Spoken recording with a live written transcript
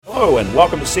Hello and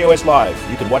welcome to COS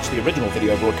Live. You can watch the original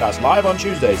video broadcast live on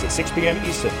Tuesdays at 6 p.m.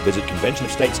 Eastern. Visit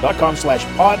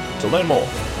conventionofstates.com/pod to learn more.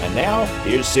 And now,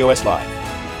 here's COS Live.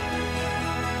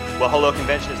 Well, hello,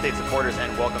 Convention of State supporters,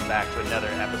 and welcome back to another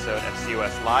episode of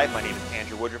COS Live. My name is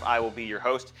Andrew Woodruff. I will be your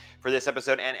host for this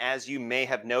episode, and as you may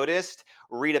have noticed,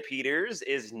 Rita Peters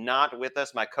is not with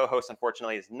us. My co-host,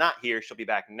 unfortunately, is not here. She'll be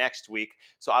back next week,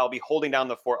 so I'll be holding down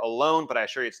the fort alone, but I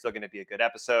assure you it's still going to be a good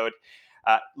episode.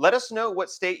 Let us know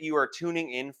what state you are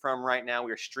tuning in from right now.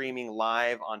 We are streaming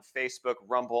live on Facebook,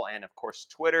 Rumble, and of course,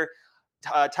 Twitter.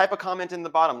 Type a comment in the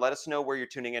bottom. Let us know where you're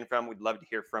tuning in from. We'd love to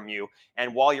hear from you.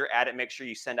 And while you're at it, make sure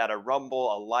you send out a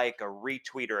Rumble, a like, a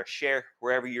retweet, or a share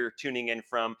wherever you're tuning in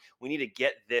from. We need to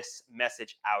get this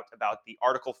message out about the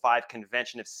Article 5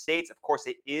 Convention of States. Of course,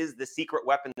 it is the secret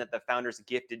weapon that the founders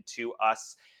gifted to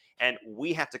us. And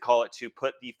we have to call it to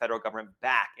put the federal government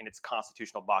back in its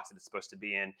constitutional box that it's supposed to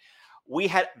be in. We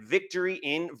had victory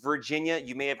in Virginia.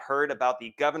 You may have heard about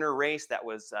the governor race. That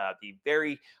was the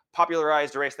very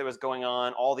popularized race that was going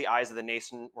on. All the eyes of the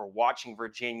nation were watching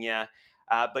Virginia.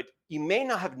 But you may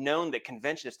not have known that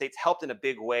Convention of States helped in a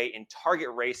big way in target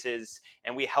races,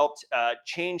 and we helped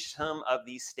change some of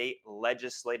these state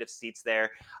legislative seats there.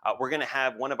 We're going to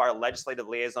have one of our legislative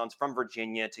liaisons from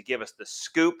Virginia to give us the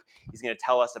scoop. He's going to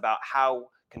tell us about how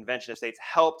Convention of States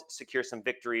helped secure some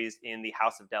victories in the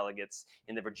House of Delegates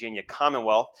in the Virginia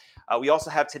Commonwealth. We also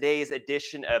have today's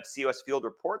edition of COS Field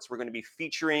Reports. We're going to be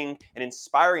featuring an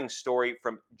inspiring story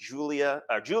from Julie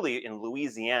in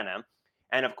Louisiana.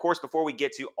 And of course, before we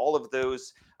get to all of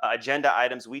those agenda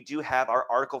items, we do have our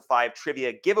Article 5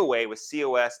 trivia giveaway with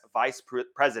COS Vice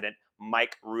President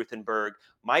Mike Ruthenberg.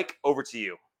 Mike, over to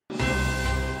you.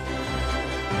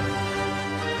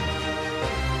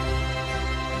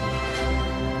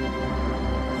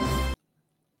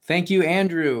 Thank you,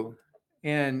 Andrew.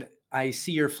 And I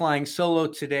see you're flying solo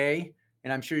today,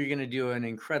 and I'm sure you're going to do an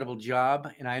incredible job.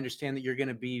 And I understand that you're going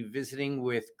to be visiting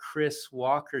with Chris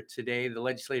Walker today, the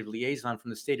legislative liaison from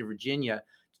the state of Virginia,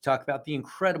 to talk about the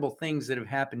incredible things that have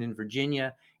happened in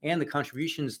Virginia and the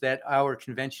contributions that our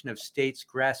Convention of States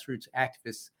grassroots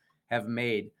activists have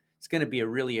made. It's going to be a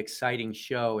really exciting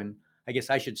show. And I guess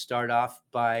I should start off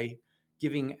by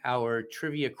giving our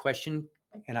trivia question.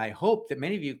 And I hope that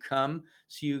many of you come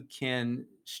so you can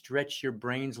stretch your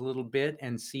brains a little bit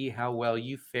and see how well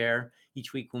you fare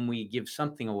each week when we give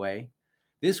something away.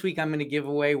 This week, I'm going to give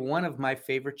away one of my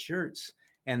favorite shirts.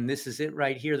 And this is it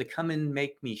right here, the Come and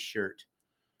Make Me shirt.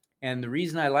 And the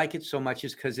reason I like it so much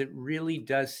is because it really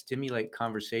does stimulate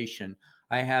conversation.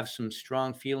 I have some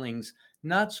strong feelings,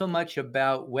 not so much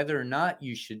about whether or not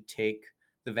you should take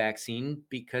the vaccine,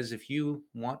 because if you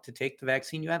want to take the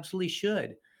vaccine, you absolutely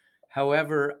should.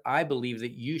 However, I believe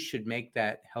that you should make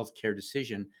that healthcare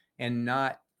decision and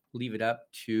not leave it up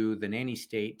to the nanny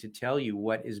state to tell you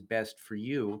what is best for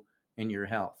you and your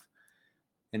health.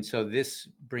 And so this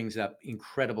brings up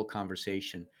incredible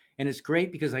conversation. And it's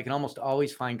great because I can almost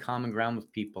always find common ground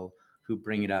with people who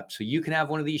bring it up. So you can have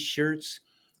one of these shirts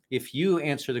if you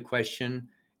answer the question.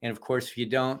 And of course, if you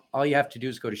don't, all you have to do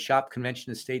is go to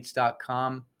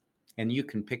shopconventionofstates.com. and you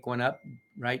can pick one up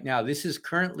right now. This is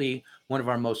currently one of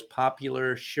our most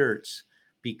popular shirts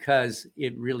because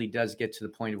it really does get to the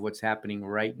point of what's happening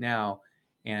right now.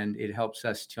 And it helps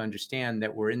us to understand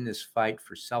that we're in this fight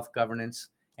for self-governance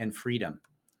and freedom.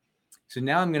 So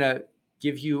now I'm going to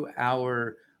give you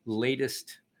our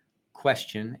latest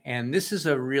question. And this is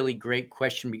a really great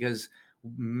question because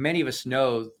many of us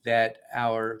know that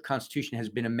our Constitution has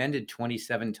been amended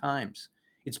 27 times.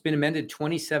 It's been amended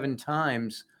 27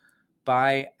 times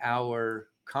by our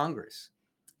Congress,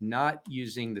 not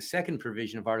using the second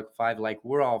provision of Article 5 like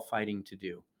we're all fighting to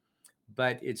do.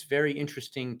 But it's very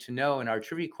interesting to know, and our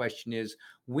trivia question is,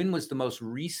 when was the most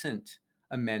recent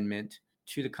amendment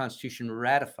to the Constitution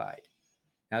ratified?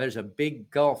 Now, there's a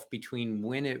big gulf between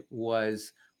when it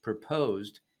was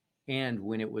proposed and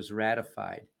when it was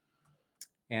ratified.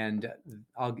 And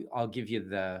I'll give you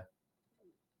the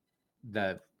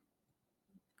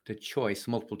choice,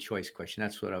 multiple choice question.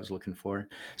 That's what I was looking for.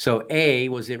 So A,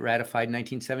 was it ratified in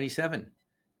 1977?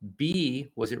 B,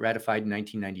 was it ratified in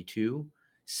 1992?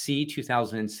 C,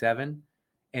 2007?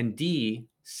 And D,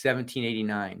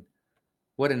 1789.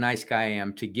 What a nice guy I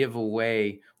am to give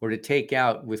away or to take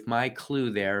out with my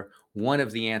clue there one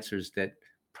of the answers that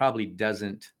probably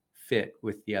doesn't fit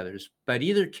with the others. But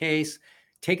either case,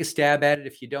 take a stab at it.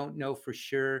 If you don't know for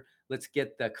sure, let's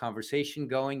get the conversation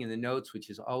going in the notes, which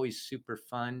is always super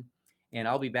fun. And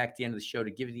I'll be back at the end of the show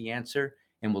to give you the answer,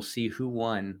 and we'll see who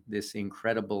won this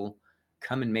incredible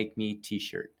Come and Make Me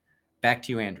t-shirt. Back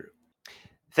to you, Andrew.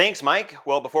 Thanks, Mike.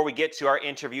 Well, before we get to our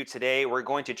interview today, we're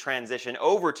going to transition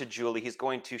over to Julie. He's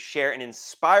going to share an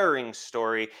inspiring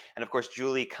story. And of course,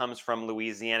 Julie comes from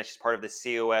Louisiana. She's part of the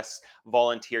COS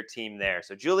volunteer team there.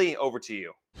 So, Julie, over to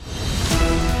you.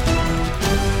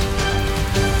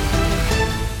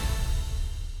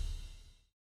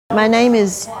 My name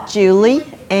is Julie,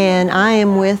 and I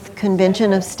am with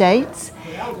Convention of States.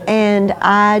 And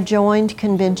I joined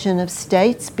Convention of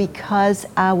States because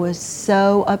I was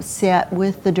so upset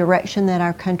with the direction that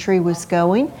our country was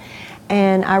going.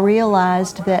 And I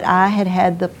realized that I had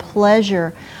had the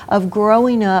pleasure of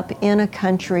growing up in a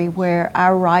country where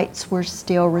our rights were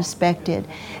still respected,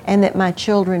 and that my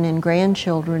children and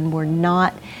grandchildren were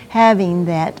not having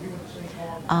that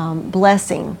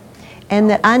blessing, and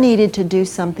that I needed to do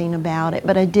something about it,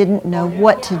 but I didn't know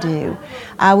what to do.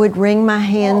 I would wring my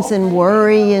hands and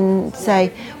worry and say,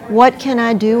 what can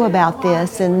I do about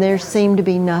this? And there seemed to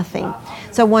be nothing.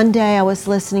 So one day I was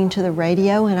listening to the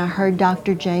radio and I heard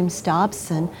Dr. James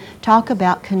Dobson talk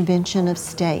about Convention of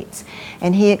States.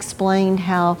 And he explained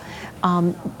how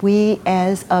we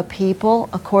as a people,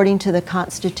 according to the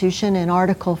Constitution and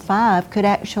Article 5, could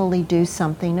actually do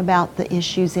something about the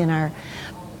issues in our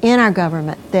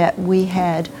government that we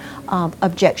had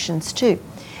objections to.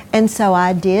 And so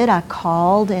I did. I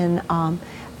called and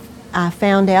I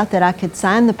found out that I could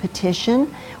sign the petition,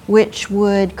 which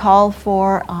would call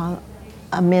for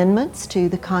amendments to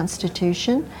the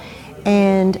Constitution.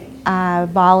 And I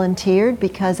volunteered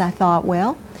because I thought,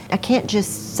 well, I can't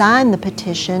just sign the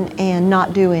petition and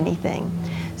not do anything.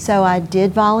 So I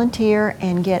did volunteer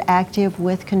and get active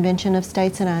with Convention of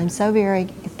States, and I'm so very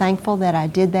thankful that I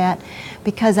did that,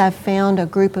 because I've found a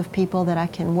group of people that I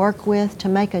can work with to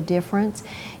make a difference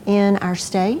in our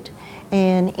state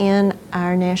and in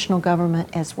our national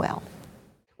government as well.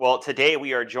 Well, today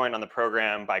we are joined on the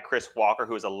program by Chris Walker,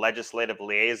 who is a legislative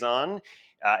liaison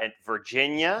at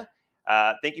Virginia.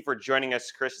 Thank you for joining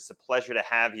us, Chris. It's a pleasure to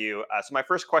have you. So my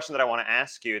first question that I want to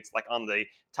ask you, it's like on the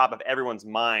top of everyone's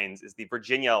minds, is the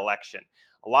Virginia election.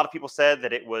 A lot of people said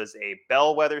that it was a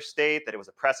bellwether state, that it was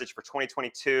a presage for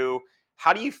 2022.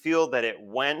 How do you feel that it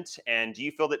went? And do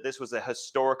you feel that this was a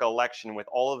historic election with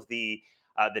all of the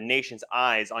nation's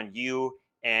eyes on you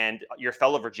and your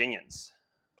fellow Virginians?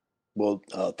 Well,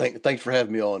 thanks for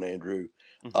having me on, Andrew.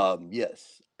 Mm-hmm.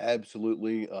 Yes,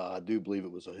 absolutely. I do believe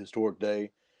it was a historic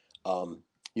day.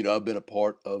 I've been a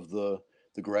part of the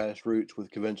grassroots with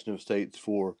Convention of States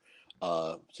for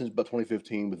since about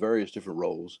 2015 with various different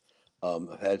roles.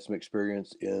 I've had some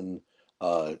experience in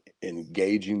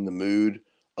engaging the mood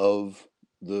of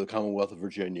the Commonwealth of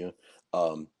Virginia,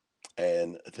 and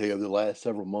I tell you, over the last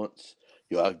several months,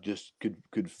 I just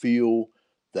could feel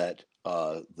that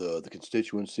the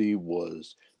constituency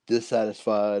was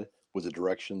dissatisfied with the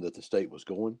direction that the state was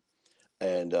going.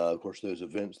 And of course, those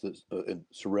events that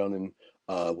surrounding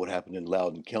what happened in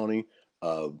Loudoun County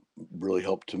uh, really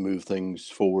helped to move things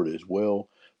forward as well.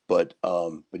 But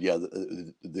yeah,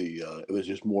 it was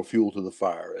just more fuel to the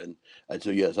fire, and so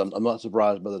yes, I'm not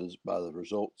surprised by the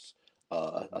results.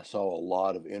 I saw a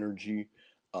lot of energy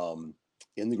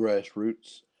in the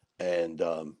grassroots, and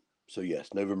so yes,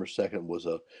 November 2nd was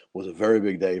a very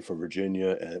big day for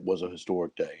Virginia, and it was a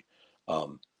historic day.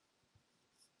 Um,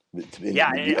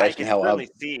 Yeah, you I asking could how I certainly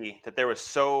see that there was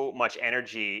so much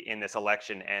energy in this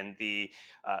election, and the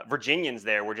Virginians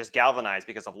there were just galvanized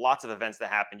because of lots of events that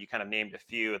happened. You kind of named a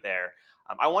few there.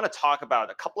 I want to talk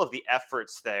about a couple of the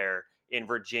efforts there in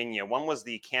Virginia. One was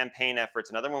the campaign efforts,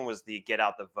 another one was the get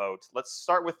out the vote. Let's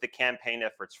start with the campaign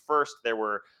efforts first. There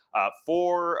were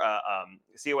four,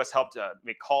 COS helped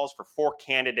make calls for four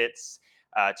candidates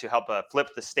to help flip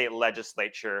the state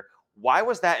legislature. Why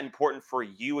was that important for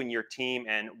you and your team,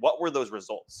 and what were those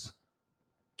results?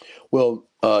 Well,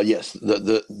 yes.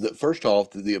 The first off,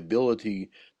 the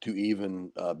ability to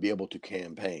even be able to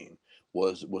campaign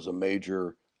was a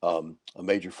major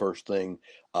first thing.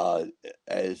 Uh,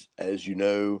 as you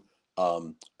know,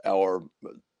 our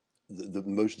the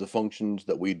most of the functions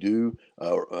that we do,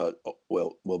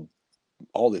 well,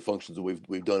 all the functions that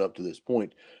we've done up to this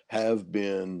point have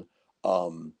been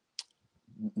um,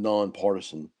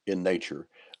 nonpartisan in nature,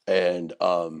 and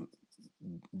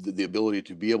the ability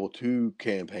to be able to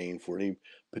campaign for any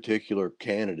particular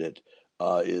candidate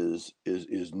is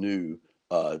new.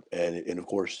 And of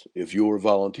course, if you're a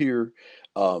volunteer,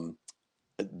 um,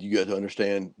 you got to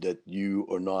understand that you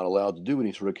are not allowed to do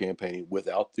any sort of campaigning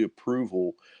without the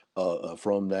approval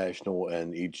from national,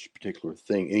 and each particular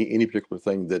thing, any particular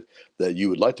thing that you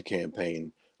would like to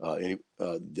campaign,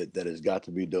 that has got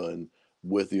to be done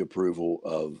with the approval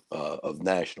of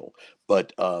national.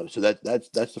 But so that's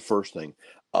the first thing.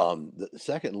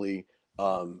 Secondly,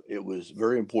 it was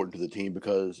very important to the team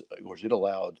because, of course, it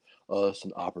allowed us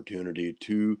an opportunity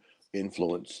to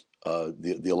influence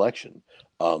the election.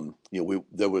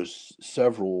 There was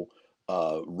several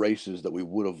races that we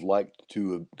would have liked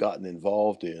to have gotten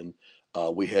involved in.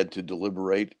 We had to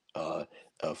deliberate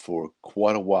for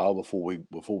quite a while before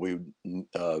we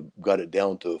got it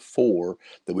down to 4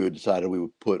 that we decided we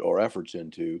would put our efforts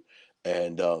into,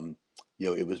 and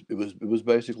it was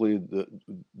basically the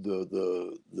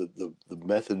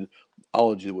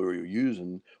methodology that we were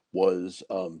using was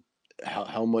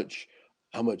how much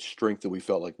strength that we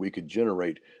felt like we could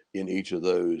generate in each of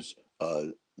those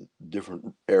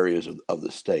different areas of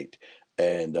the state,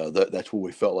 and that's where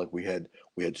we felt like we had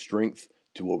strength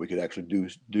to where we could actually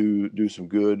do some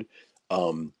good.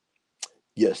 Um,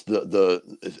 yes,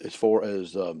 as far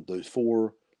as the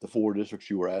four districts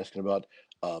you were asking about,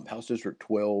 House District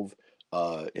 12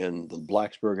 in the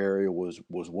Blacksburg area was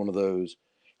one of those.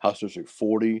 House District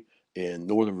 40 in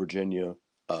Northern Virginia,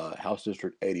 House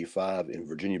District 85 in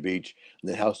Virginia Beach, and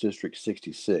then House District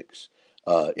 66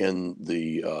 in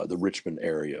the Richmond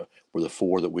area were the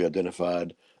 4 that we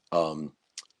identified. Um,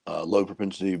 Low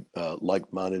propensity,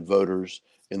 like-minded voters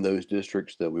in those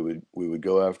districts that we would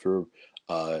go after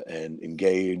and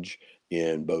engage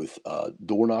in both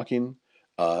door knocking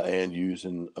and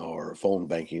using our phone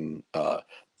banking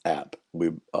app.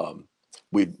 We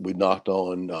knocked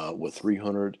on with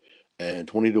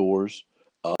 320 doors.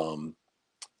 Um,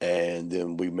 and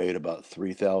then we made about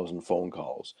 3,000 phone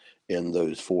calls in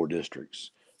those 4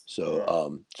 districts. So,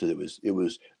 Mm. so it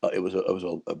was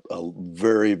a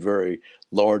very, very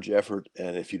large effort.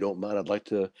 And if you don't mind, I'd like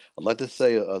to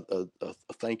say a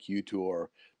thank you to our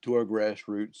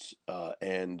grassroots,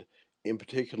 and in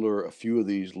particular a few of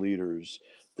these leaders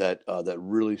that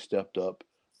really stepped up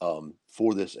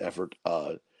for this effort.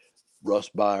 Russ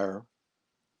Byer,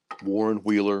 Warren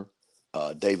Wheeler,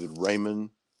 David Raymond,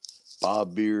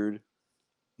 Bob Beard,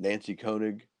 Nancy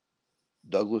Koenig,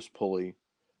 Douglas Pulley,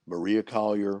 Maria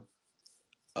Collier,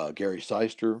 Gary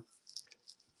Seister,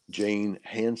 Jane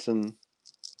Hansen,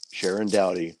 Sharon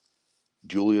Dowdy,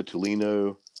 Julia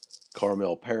Tolino,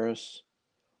 Carmel Paris,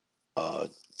 uh,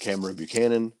 Cameron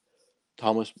Buchanan,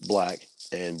 Thomas Black,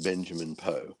 and Benjamin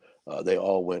Poe. They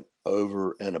all went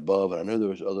over and above, and I know there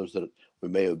was others that we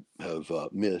may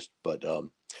have missed, but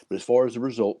as far as the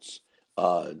results,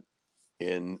 uh,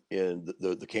 in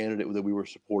the candidate that we were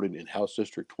supporting in House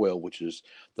District 12, which is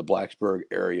the Blacksburg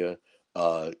area.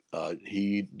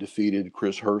 He defeated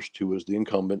Chris Hurst, who was the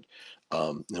incumbent,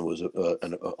 and was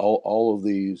all of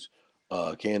these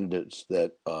candidates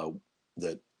that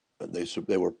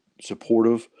they were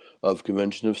supportive of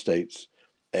Convention of States,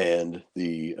 and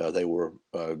they were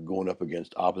going up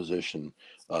against opposition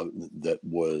that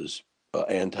was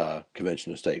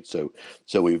anti-Convention of States.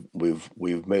 So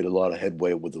we've made a lot of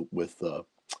headway with our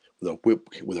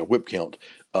whip count.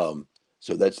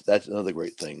 So that's another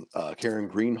great thing. Karen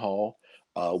Greenhall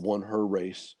won her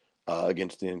race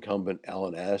against the incumbent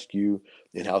Alan Askew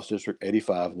in House District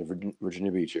 85 in the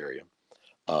Virginia Beach area.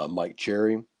 Mike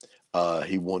Cherry,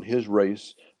 he won his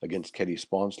race against Katie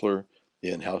Sponsler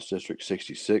in House District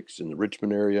 66 in the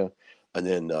Richmond area, and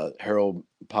then Harold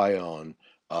Payan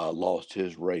lost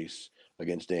his race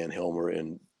against Dan Helmer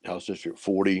in House District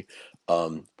 40.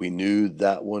 We knew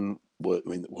that one was, I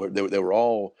mean, they were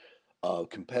all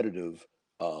competitive,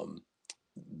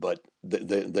 but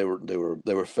they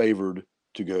were favored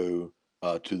to go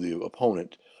to the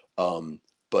opponent.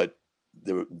 But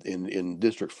they were in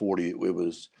District 40. It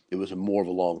was more of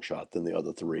a long shot than the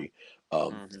other 3.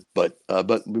 Mhm. But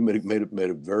we made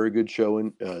a very good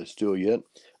showing still yet.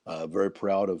 Very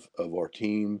proud of our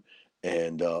team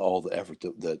and all the effort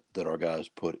that our guys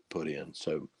put in.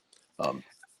 So,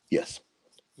 yes.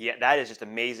 Yeah, that is just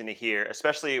amazing to hear,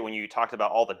 especially when you talked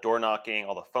about all the door knocking,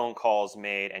 all the phone calls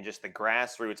made, and just the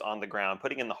grassroots on the ground,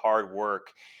 putting in the hard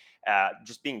work,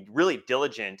 just being really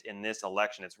diligent in this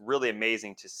election. It's really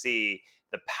amazing to see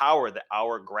the power that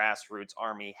our grassroots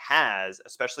army has,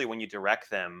 especially when you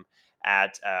direct them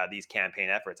at these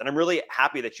campaign efforts. And I'm really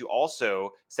happy that you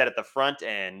also said at the front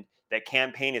end that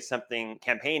campaigning is something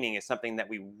that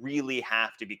we really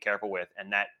have to be careful with,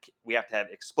 and that we have to have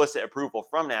explicit approval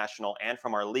from national and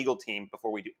from our legal team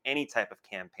before we do any type of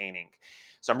campaigning.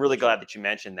 So I'm really glad that you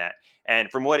mentioned that.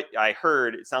 And from what I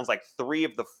heard, it sounds like 3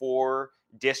 of the 4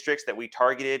 districts that we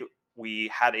targeted, we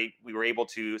were able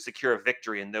to secure a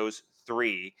victory in those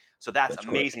 3. So that's That's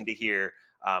correct. amazing to hear.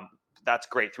 That's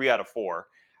great. 3 out of 4.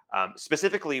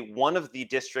 Specifically, one of the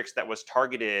districts that was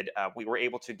targeted, we were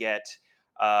able to get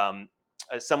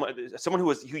someone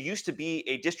who used to be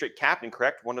a district captain,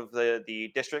 correct? One of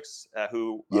the districts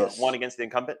who Yes. won against the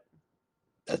incumbent.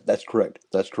 That's correct.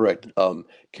 That's correct.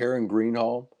 Karen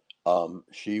Greenhall,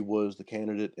 she was the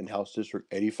candidate in House District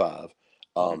 85,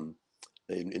 Mhm. um,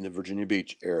 in the Virginia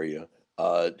Beach area.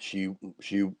 She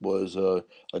was a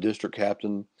district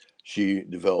captain. She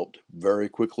developed very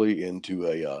quickly into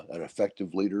an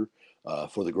effective leader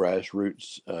for the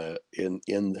grassroots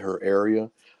in her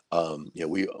area.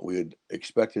 We had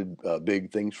expected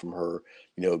big things from her,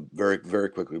 very very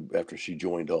quickly after she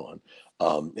joined on.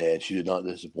 And she did not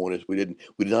disappoint us. We did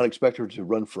not expect her to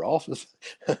run for office,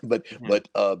 but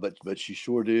Mhm. but she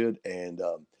sure did. And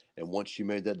once she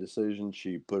made that decision,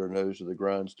 she put her nose to the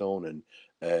grindstone,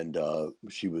 and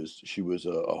she was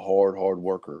a hard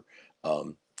worker.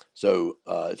 Um, so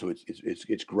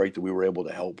it's great that we were able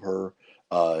to help her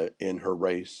in her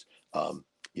race.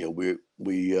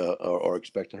 We are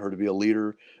expecting her to be a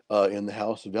leader in the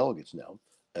House of Delegates now,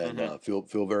 and Mhm.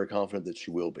 feel very confident that she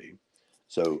will be.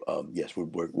 So yes,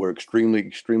 we're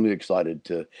extremely excited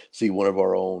to see one of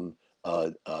our own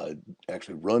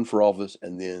actually run for office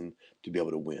and then to be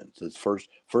able to win. So it's first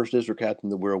district captain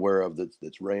that we're aware of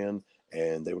that's ran,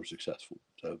 and they were successful.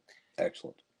 So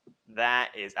excellent.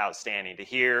 That is outstanding to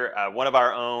hear. One of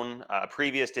our own,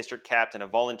 previous district captain, a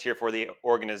volunteer for the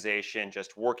organization,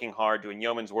 just working hard, doing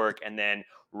yeoman's work, and then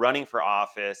running for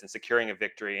office and securing a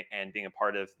victory and being a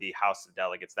part of the House of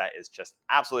Delegates. That is just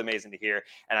absolutely amazing to hear.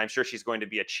 And I'm sure she's going to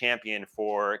be a champion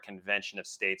for Convention of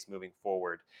States moving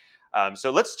forward.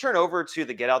 So let's turn over to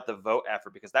the Get Out the Vote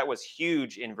effort, because that was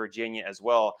huge in Virginia as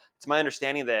well. It's my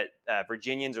understanding that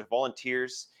Virginians or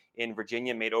volunteers in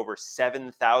Virginia made over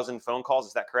 7,000 phone calls.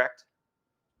 Is that correct?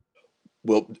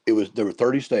 Well, there were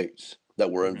 30 states that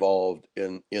were Mhm. involved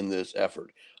in this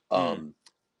effort. Mm. Um,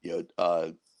 you know,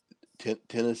 uh,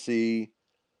 Tennessee,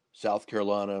 South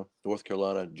Carolina, North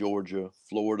Carolina, Georgia,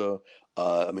 Florida.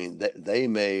 I mean, they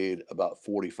made about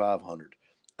 4,500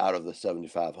 out of the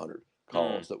 7,500 Mm.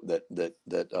 calls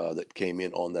that came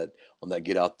in on that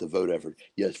Get Out the Vote effort.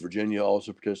 Yes, Virginia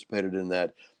also participated in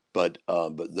that, but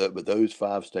those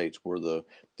five states were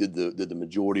did the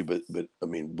majority. But I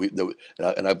mean, I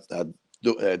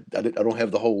don't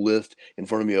have the whole list in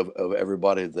front of me of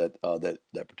everybody that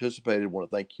participated.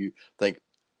 Want to thank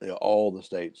all the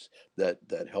states that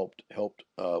helped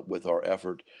with our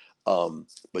effort.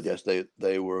 But yes,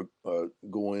 they were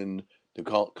going to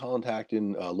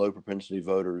contacting low propensity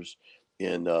voters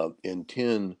in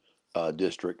 10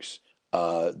 districts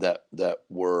that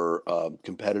were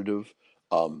competitive.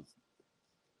 Um,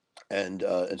 and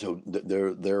so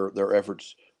their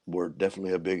efforts were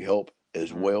definitely a big help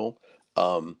as Mhm. well.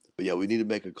 But yeah, we need to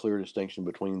make a clear distinction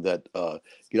between that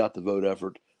Get Out the Vote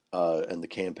effort and the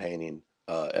campaigning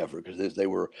effort, because they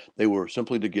were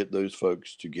simply to get those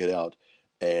folks to get out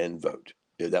and vote.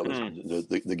 Yeah, that was Mm.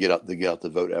 the Get Out the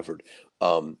Vote effort.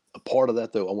 A part of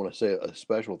that, though, I want to say a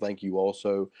special thank you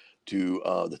also to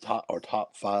our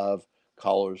top five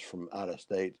callers from out of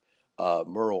state.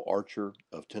 Merle Archer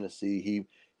of Tennessee,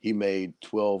 he made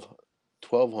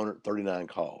 1,239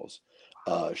 calls.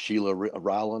 Sheila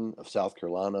Ryland of South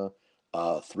Carolina,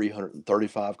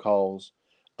 335 calls.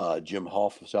 Jim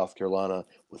Hoff of South Carolina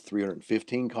with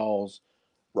 315 calls.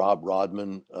 Rob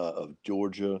Rodman of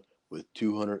Georgia with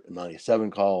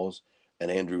 297 calls.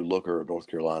 And Andrew Looker of North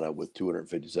Carolina with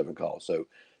 257 calls. So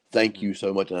thank Mhm. you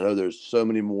so much. And I know there's so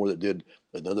many more that did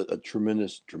a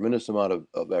tremendous amount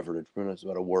of effort, a tremendous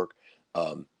amount of work.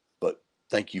 But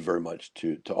thank you very much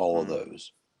to all of Mm.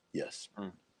 those. Yes.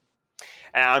 Mm.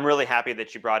 And I'm really happy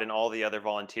that you brought in all the other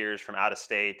volunteers from out of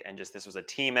state, and just this was a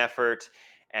team effort.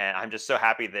 And I'm just so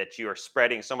happy that you are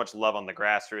spreading so much love on the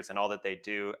grassroots and all that they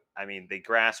do. I mean, the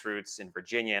grassroots in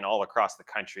Virginia and all across the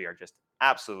country are just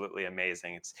absolutely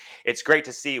amazing. It's great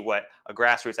to see what a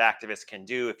grassroots activist can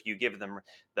do if you give them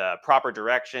the proper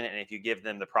direction and if you give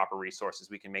them the proper resources.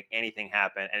 We can make anything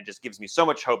happen, and it just gives me so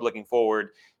much hope looking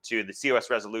forward to the COS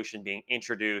resolution being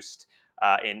introduced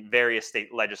in various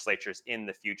state legislatures in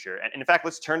the future. And in fact,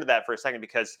 let's turn to that for a second,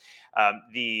 because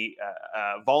the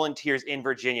volunteers in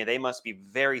Virginia, they must be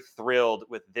very thrilled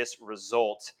with this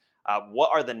result.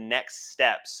 What are the next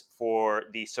steps for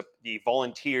the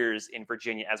volunteers in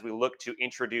Virginia as we look to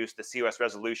introduce the COS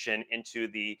resolution into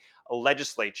the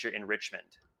legislature in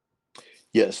Richmond?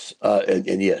 Yes.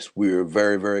 And yes, we are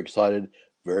very excited,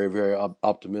 very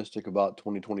optimistic about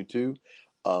 2022.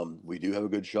 We do have a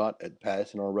good shot at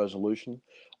passing our resolution.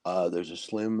 There's a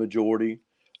slim majority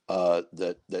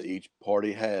that each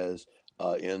party has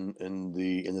in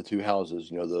the two houses.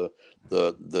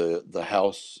 The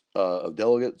House of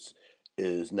Delegates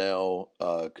is now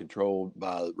controlled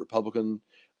by the Republican,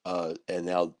 and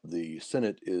now the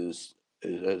Senate is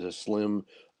a slim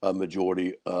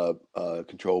majority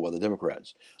controlled by the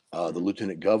Democrats. The Mhm.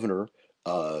 lieutenant governor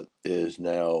is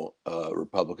now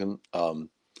Republican, who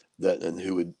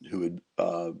would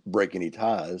break any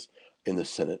ties in the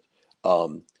Senate.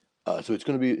 So it's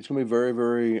going to be very,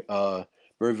 very,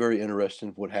 very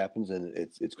interesting what happens, and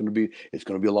it's going to be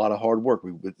a lot of hard work.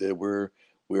 This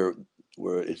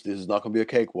is not going to be a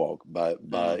cakewalk by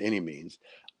any means.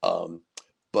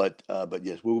 But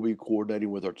yes, we will be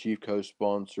coordinating with our chief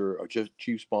co-sponsor, our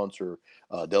chief sponsor,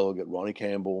 Delegate Ronnie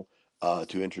Campbell,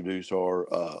 to introduce our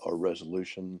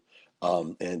resolution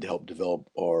and to help develop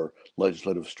our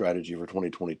legislative strategy for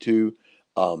 2022.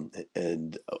 We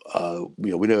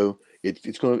know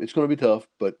it's going to be tough,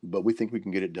 but we think we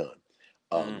can get it done.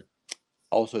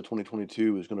 Also,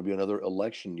 2022 is going to be another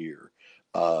election year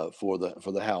for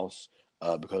the House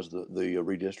because of the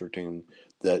redistricting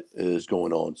that is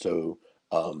going on. So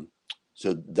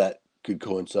that could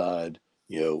coincide,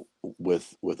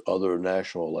 with other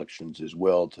national elections as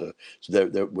well. So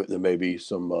there may be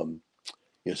some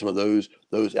some of those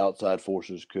outside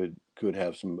forces could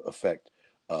have some effect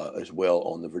as well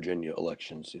on the Virginia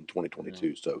elections in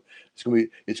 2022. So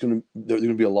there's going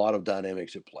to be a lot of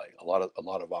dynamics at play, a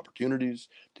lot of opportunities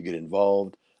to get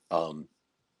involved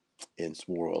in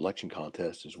some more election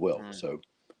contests as well. So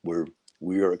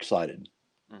we are excited.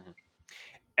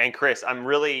 And Chris, I'm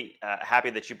really happy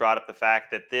that you brought up the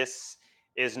fact that this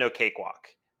is no cakewalk.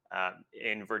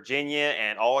 In Virginia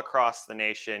and all across the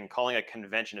nation, calling a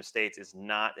convention of states is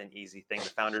not an easy thing. The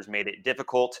founders made it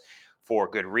difficult for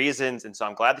good reasons. And so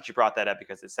I'm glad that you brought that up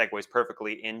because it segues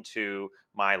perfectly into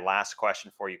my last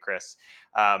question for you, Chris.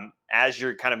 As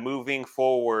you're kind of moving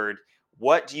forward,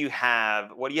 what do you have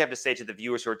to say to the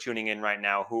viewers who are tuning in right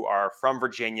now who are from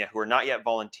Virginia, who are not yet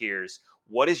volunteers?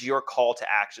 What is your call to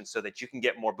action so that you can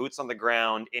get more boots on the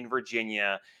ground in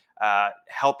Virginia,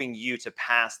 helping you to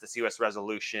pass the COS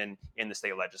resolution in the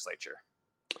state legislature?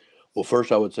 Well,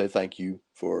 first, I would say thank you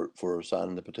for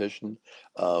signing the petition,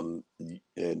 and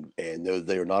know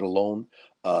they are not alone.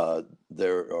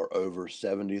 There are over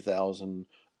 70,000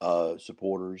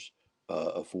 supporters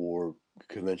for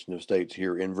Convention of States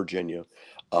here in Virginia.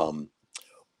 I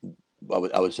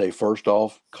would say first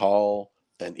off, call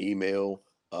and email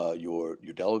your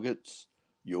delegates,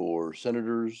 your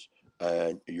senators,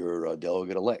 and your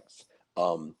delegate elects.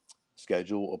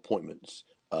 Schedule appointments.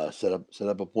 Set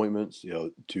up appointments,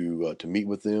 to meet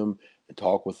with them and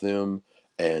talk with them,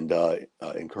 and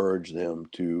encourage them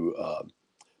to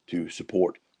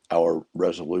support our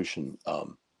resolution.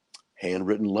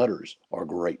 Handwritten letters are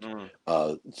great.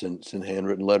 Send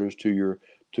handwritten letters to your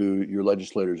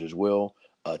legislators as well.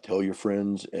 Tell your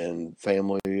friends and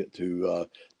family to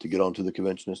get onto the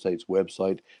Convention of States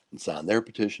website and sign their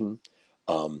petition.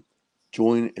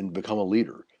 Join and become a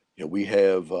leader. We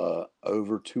have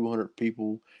over 200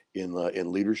 people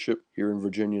in leadership here in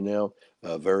Virginia now,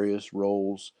 various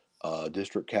roles.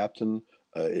 District captain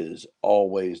is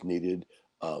always needed.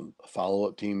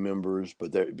 Follow-up team members,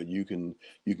 but you can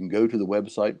go to the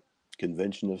website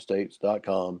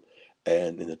conventionofstates.com,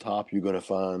 and in the top you're going to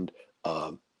find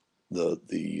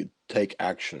the take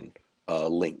action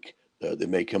link. It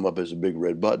may come up as a big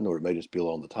red button, or it may just be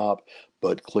on the top.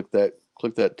 But click that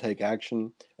take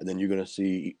action, and then you're going to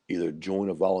see either join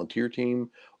a volunteer team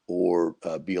or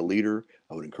be a leader.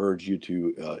 I would encourage you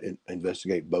to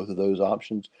investigate both of those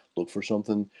options. Look for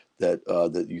something that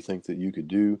you think that you could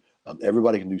do.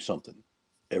 Everybody can do something.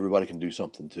 Everybody can do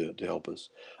something to help us.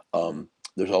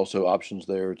 There's also options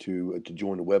there to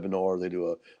join a webinar. They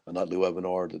do a nightly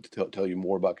webinar to tell you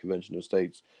more about Convention of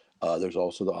States. There's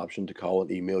also the option to call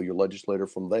and email your legislator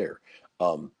from there.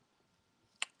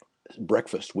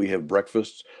 Breakfast. We have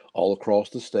breakfasts all across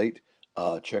the state.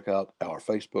 Check out our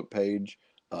Facebook page,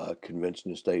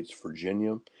 Convention of States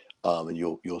Virginia, and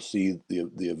you'll see the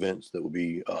events that will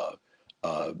be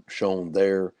shown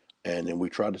there. And then we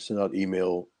try to send out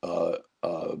email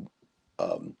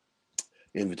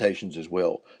invitations as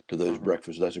well to those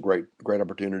breakfasts. That's a great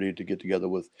opportunity to get together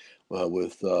with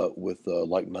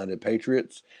like-minded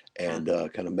patriots and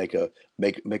kind of make a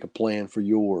plan for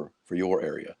your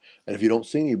area. And if you don't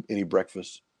see any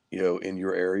breakfasts in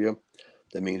your area,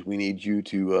 that means we need you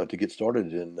to get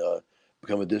started and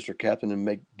become a district captain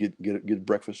and get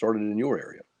breakfast started in your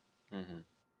area.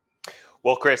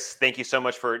 Well, Chris, thank you so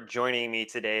much for joining me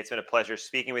today. It's been a pleasure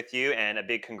speaking with you, and a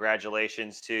big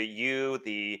congratulations to you,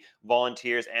 the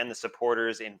volunteers and the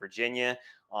supporters in Virginia,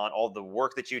 on all the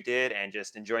work that you did and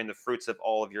just enjoying the fruits of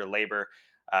all of your labor.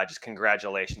 Just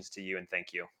congratulations to you, and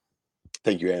thank you.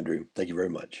 Thank you, Andrew. Thank you very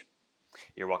much.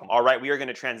 You're welcome. All right, we are going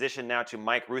to transition now to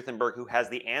Mike Ruthenberg, who has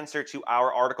the answer to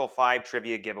our Article 5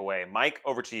 trivia giveaway. Mike,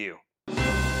 over to you.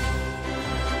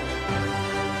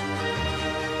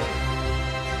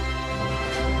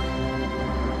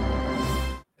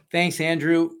 Thanks,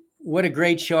 Andrew. What a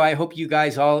great show. I hope you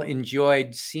guys all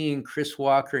enjoyed seeing Chris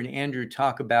Walker and Andrew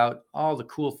talk about all the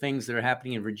cool things that are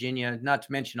happening in Virginia, not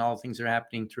to mention all the things that are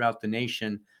happening throughout the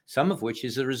nation, some of which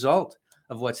is a result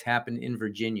of what's happened in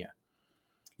Virginia.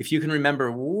 If you can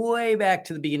remember way back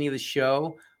to the beginning of the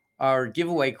show, our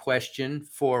giveaway question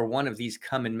for one of these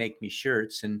Come and Make Me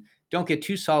shirts, and don't get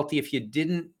too salty if you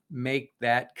didn't make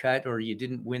that cut or you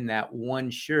didn't win that one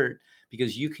shirt,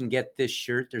 because you can get this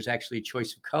shirt. There's actually a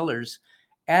choice of colors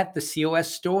at the COS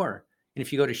store. And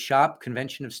if you go to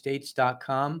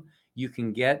shopconventionofstates.com, you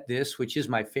can get this, which is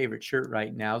my favorite shirt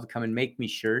right now, the Come and Make Me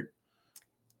shirt,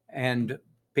 and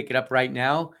pick it up right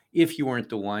now if you weren't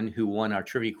the one who won our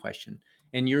trivia question.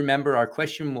 And you remember our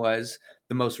question was,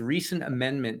 the most recent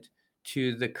amendment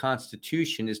to the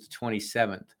Constitution is the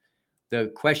 27th.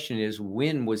 The question is,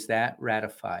 when was that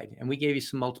ratified? And we gave you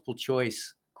some multiple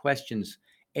choice questions.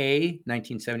 A,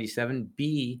 1977,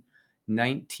 B,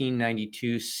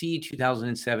 1992, C,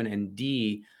 2007, and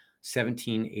D,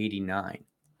 1789.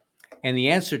 And the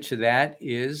answer to that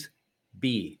is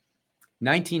B.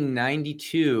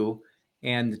 1992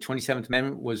 and the 27th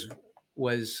Amendment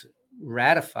was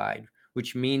ratified,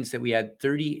 which means that we had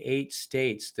 38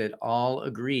 states that all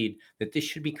agreed that this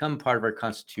should become part of our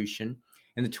Constitution.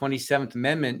 And the 27th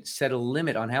Amendment set a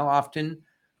limit on how often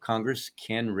Congress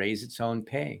can raise its own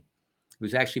pay. It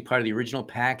was actually part of the original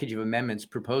package of amendments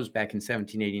proposed back in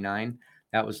 1789.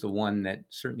 That was the one that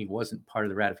certainly wasn't part of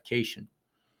the ratification,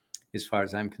 as far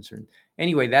as I'm concerned.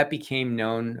 Anyway, that became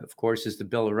known, of course, as the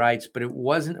Bill of Rights, but it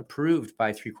wasn't approved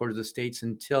by 3/4 of the states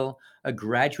until a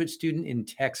graduate student in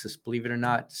Texas, believe it or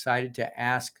not, decided to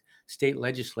ask state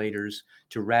legislators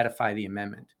to ratify the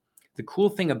amendment. The cool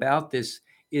thing about this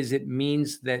is it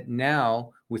means that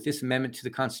now, with this amendment to the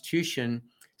Constitution,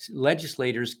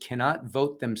 legislators cannot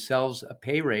vote themselves a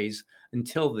pay raise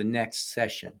until the next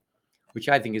session, which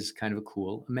I think is kind of a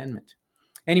cool amendment.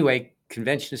 Anyway,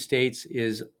 Convention of States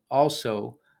is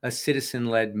also a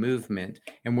citizen-led movement,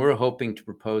 and we're hoping to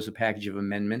propose a package of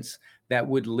amendments that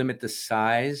would limit the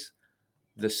size,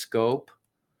 the scope,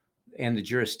 and the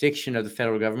jurisdiction of the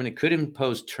federal government. It could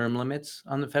impose term limits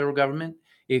on the federal government.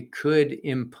 It could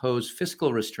impose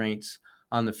fiscal restraints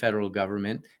on the federal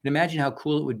government. And imagine how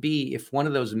cool it would be if one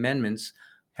of those amendments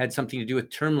had something to do with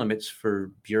term limits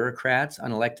for bureaucrats,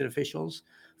 unelected officials,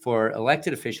 for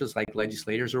elected officials like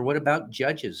legislators, or what about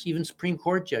judges, even Supreme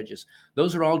Court judges?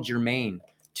 Those are all germane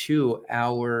to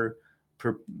our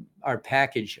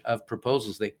package of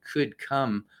proposals that could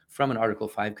come from an Article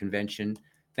 5 convention,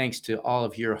 thanks to all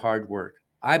of your hard work.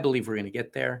 I believe we're going to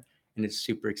get there, and it's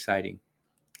super exciting.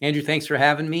 Andrew, thanks for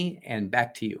having me, and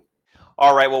back to you.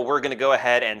 All right, well, we're going to go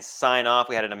ahead and sign off.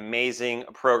 We had an amazing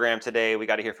program today. We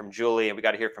got to hear from Julie, and we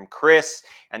got to hear from Chris,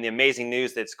 and the amazing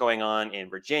news that's going on in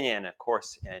Virginia and, of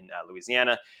course, in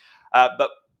Louisiana.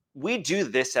 But we do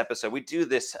this episode, we do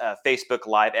this Facebook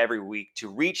Live every week to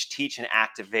reach, teach, and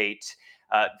activate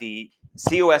the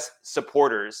COS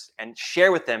supporters and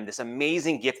share with them this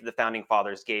amazing gift that the Founding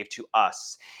Fathers gave to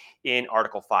us in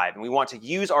Article 5. And we want to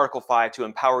use Article 5 to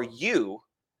empower you.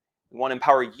 We want to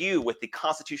empower you with the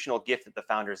constitutional gift that the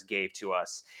founders gave to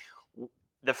us.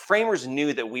 The framers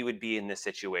knew that we would be in this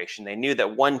situation. They knew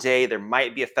that one day there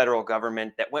might be a federal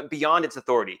government that went beyond its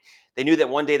authority. They knew that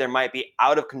one day there might be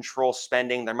out of control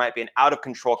spending. There might be an out of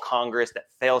control Congress that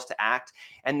fails to act.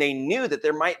 And they knew that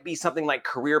there might be something like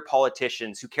career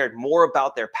politicians who cared more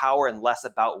about their power and less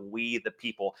about we, the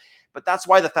people. But that's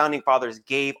why the Founding Fathers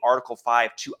gave Article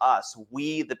 5 to us,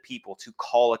 we, the people, to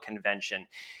call a convention.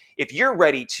 If you're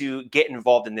ready to get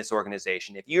involved in this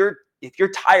organization, if you're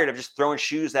tired of just throwing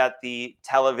shoes at the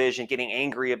television, getting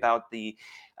angry about the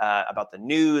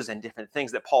news and different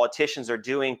things that politicians are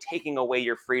doing, taking away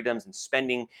your freedoms and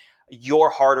spending your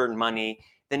hard-earned money,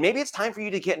 then maybe it's time for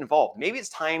you to get involved. Maybe it's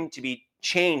time to be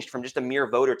changed from just a mere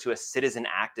voter to a citizen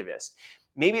activist.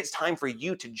 Maybe it's time for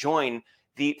you to join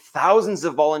the thousands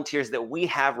of volunteers that we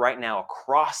have right now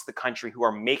across the country who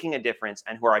are making a difference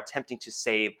and who are attempting to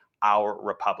save our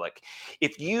republic.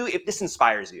 If this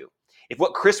inspires you, if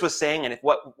what Chris was saying and if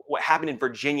what happened in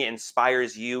Virginia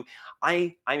inspires you,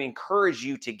 I encourage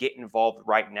you to get involved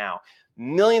right now.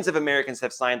 Millions of Americans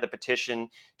have signed the petition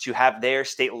to have their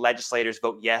state legislators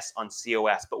vote yes on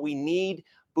COS, but we need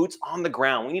boots on the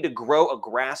ground. We need to grow a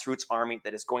grassroots army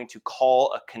that is going to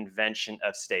call a convention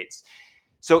of states.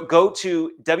 So go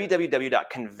to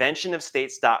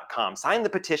www.conventionofstates.com. Sign the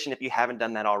petition if you haven't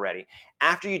done that already.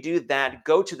 After you do that,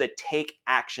 go to the Take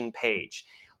Action page.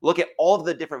 Look at all of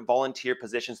the different volunteer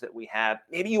positions that we have.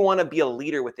 Maybe you want to be a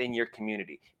leader within your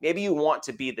community. Maybe you want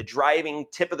to be the driving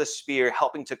tip of the spear,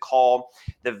 helping to call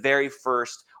the very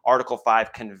first Article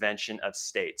 5 Convention of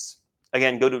States.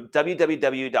 Again, go to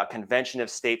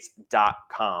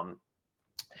www.conventionofstates.com.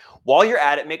 While you're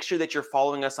at it, make sure that you're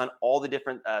following us on all the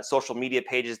different social media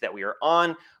pages that we are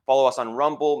on. Follow us on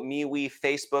Rumble, MeWe,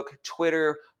 Facebook,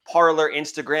 Twitter, Parler,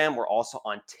 Instagram. We're also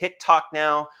on TikTok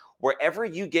now. Wherever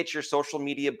you get your social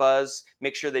media buzz,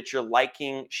 make sure that you're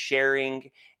liking, sharing,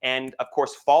 and of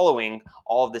course, following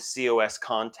all of the COS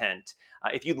content.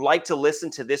 If you'd like to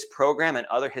listen to this program and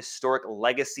other historic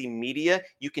legacy media,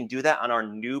 you can do that on our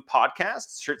new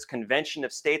podcast. Search Convention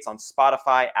of States on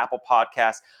Spotify, Apple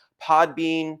Podcasts,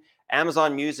 Podbean,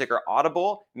 Amazon Music, or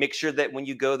Audible. Make sure that when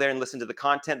you go there and listen to the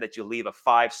content that you leave a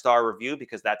 5-star review,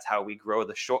 because that's how we grow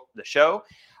the show.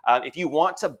 If you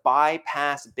want to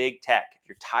bypass big tech, if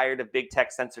you're tired of big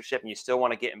tech censorship and you still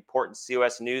want to get important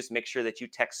COS news, make sure that you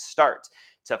text START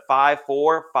to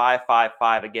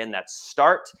 54555. Again, that's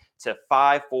START to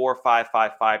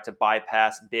 54555 to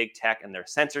bypass big tech and their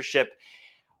censorship.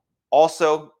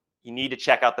 Also, you need to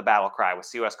check out the Battle Cry with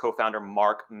COS co-founder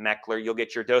Mark Meckler. You'll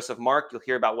get your dose of Mark. You'll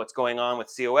hear about what's going on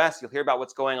with COS. You'll hear about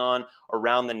what's going on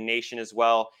around the nation as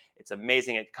well. It's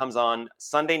amazing. It comes on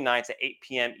Sunday nights at 8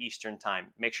 p.m. Eastern time.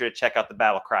 Make sure to check out the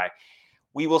Battle Cry.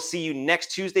 We will see you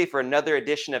next Tuesday for another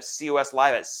edition of COS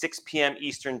Live at 6 p.m.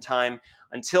 Eastern time.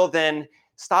 Until then,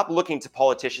 stop looking to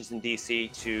politicians in D.C.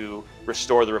 to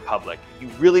restore the Republic. If you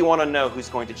really want to know who's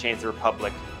going to change the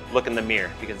Republic, look in the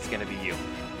mirror, because it's going to be you.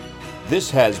 This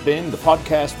has been the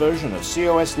podcast version of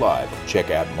COS Live.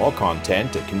 Check out more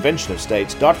content at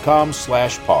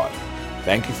conventionofstates.com/pod.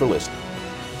 Thank you for listening.